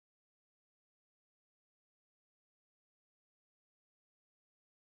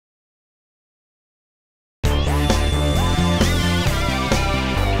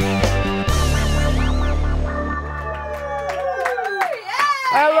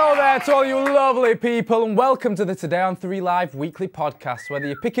Hello there to all you lovely people and welcome to the Today on 3 Live weekly podcast. Whether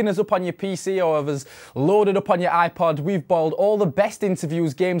you're picking us up on your PC or have us loaded up on your iPod, we've boiled all the best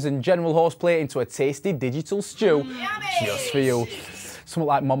interviews, games and general horseplay into a tasty digital stew just for you. Something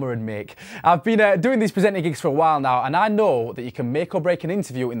like Mama and make. I've been doing these presenting gigs for a while now and I know that you can make or break an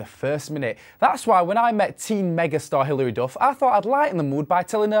interview in the first minute. That's why when I met teen megastar Hilary Duff, I thought I'd lighten the mood by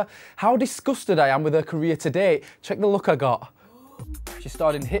telling her how disgusted I am with her career to date. Check the look I got. She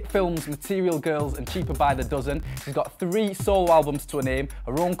starred in hit films, Material Girls and Cheaper by the Dozen. She's got 3 solo albums to her name,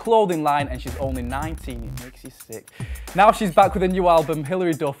 her own clothing line, and she's only 19. It makes you sick. Now she's back with a new album.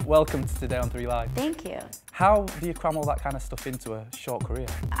 Hilary Duff, welcome to Today on 3 Live. Thank you. How do you cram all that kind of stuff into a short career?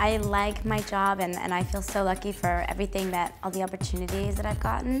 I like my job and I feel so lucky for everything all the opportunities that I've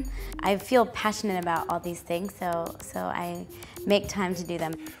gotten. I feel passionate about all these things, so I make time to do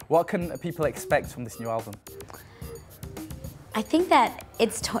them. What can people expect from this new album? I think that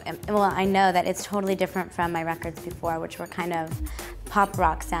I know that it's totally different from my records before, which were kind of pop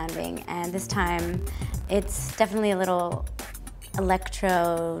rock sounding, and this time it's definitely a little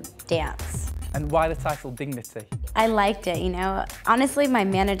electro dance. And why the title Dignity? I liked it, you know. Honestly, my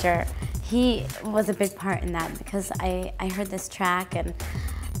manager, he was a big part in that because I heard this track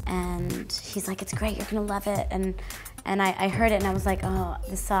and he's like, it's great, you're gonna love it. And I heard it and I was like, oh,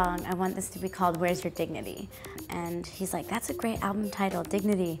 this song, I want this to be called Where's Your Dignity? And he's like, that's a great album title,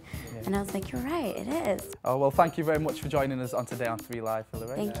 Dignity. Yeah. And I was like, you're right, it is. Oh, well, thank you very much for joining us on Today on 3 Live,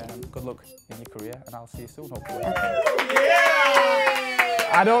 Hilary. Thank you. Good luck in your career and I'll see you soon, hopefully. Okay.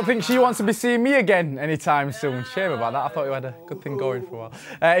 I don't think she wants to be seeing me again anytime soon. Shame about that. I thought you had a good thing going for a while.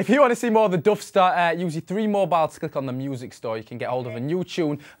 If you want to see more of the Duff Star, use your 3 mobile to click on the music store. You can get hold of a new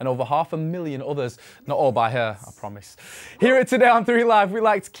tune and over 500,000 others. Not all by her, I promise. Here at Today on 3 Live, we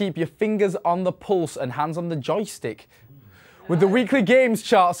like to keep your fingers on the pulse and hands on the joystick with the weekly games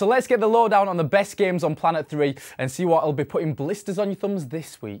chart. So let's get the lowdown on the best games on Planet 3 and see what will be putting blisters on your thumbs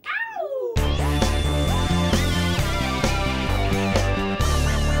this week.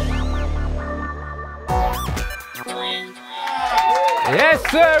 Yes,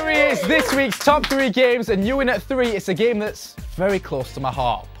 sir, it's this week's top 3 games, and you in at 3, it's a game that's very close to my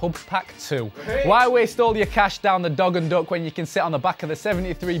heart, Pub Pack 2. Why waste all your cash down the dog and duck when you can sit on the back of the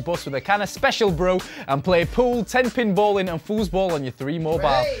 73 bus with a can of special brew and play pool, 10-pin bowling and foosball on your 3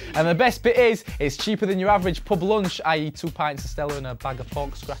 mobile. And the best bit is, it's cheaper than your average pub lunch, i.e. 2 pints of Stella and a bag of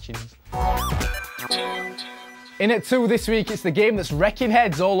pork scratchings. In at 2 this week, it's the game that's wrecking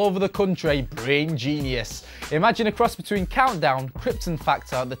heads all over the country, Brain Genius. Imagine a cross between Countdown, Krypton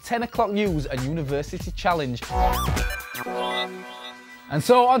Factor, the 10 o'clock news and University Challenge. And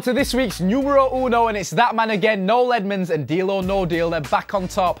so on to this week's numero uno, and it's that man again, Noel Edmonds and Deal or No Deal. They're back on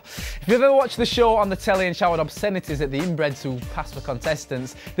top. If you've ever watched the show on the telly and showered obscenities at the inbreds who pass for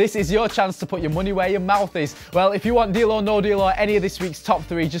contestants, this is your chance to put your money where your mouth is. Well, if you want Deal or No Deal or any of this week's top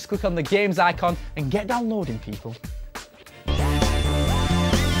 3, just click on the games icon and get downloading, people.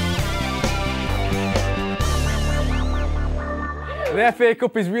 The FA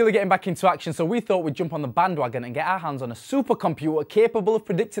Cup is really getting back into action, so we thought we'd jump on the bandwagon and get our hands on a supercomputer capable of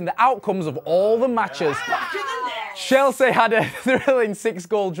predicting the outcomes of all the matches. Chelsea had a thrilling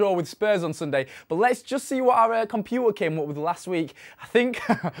 6-goal draw with Spurs on Sunday, but let's just see what our computer came up with last week. I think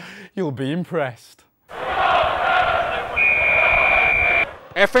you'll be impressed.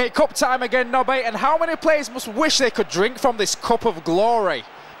 FA Cup time again, Nobby, and how many players must wish they could drink from this cup of glory?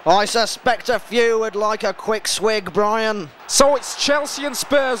 I suspect a few would like a quick swig, Brian. So it's Chelsea and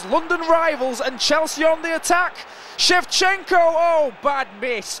Spurs, London rivals, and Chelsea on the attack. Shevchenko, oh, bad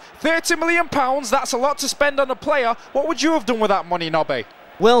miss. £30 million, that's a lot to spend on a player. What would you have done with that money, Nobby?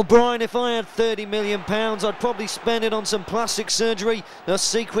 Well, Brian, if I had £30 million, I'd probably spend it on some plastic surgery, a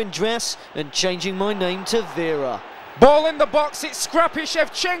sequin dress, and changing my name to Vera. Ball in the box, it's scrappy.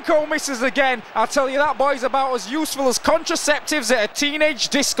 Shevchenko misses again. I'll tell you, that boy's about as useful as contraceptives at a teenage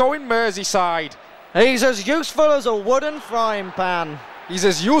disco in Merseyside. He's as useful as a wooden frying pan. He's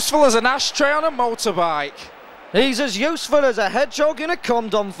as useful as an ashtray on a motorbike. He's as useful as a hedgehog in a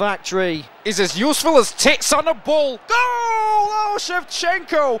condom factory. He's as useful as tits on a bull. Goal! Oh,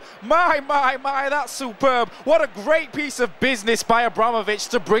 Shevchenko! My, that's superb. What a great piece of business by Abramovich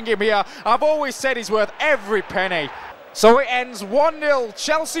to bring him here. I've always said he's worth every penny. So it ends 1-0.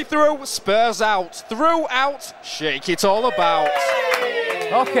 Chelsea through, Spurs out. Through, out, shake it all about.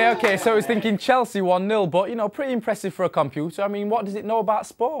 Okay, so I was thinking Chelsea 1-0, but, you know, pretty impressive for a computer. I mean, what does it know about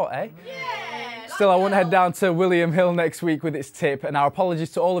sport, eh? Yeah, Still, I want to head down to William Hill next week with its tip, and our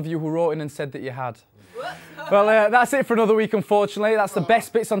apologies to all of you who wrote in and said that you had. Well, that's it for another week, unfortunately. That's the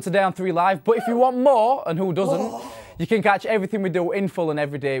best bits on Today on 3 Live. But if you want more, and who doesn't, You can catch everything we do in full and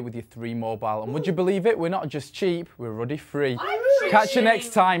every day with your 3 mobile. And would you believe it? We're not just cheap, we're ruddy free. Catch you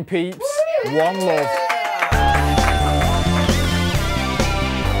next time, peeps. One love.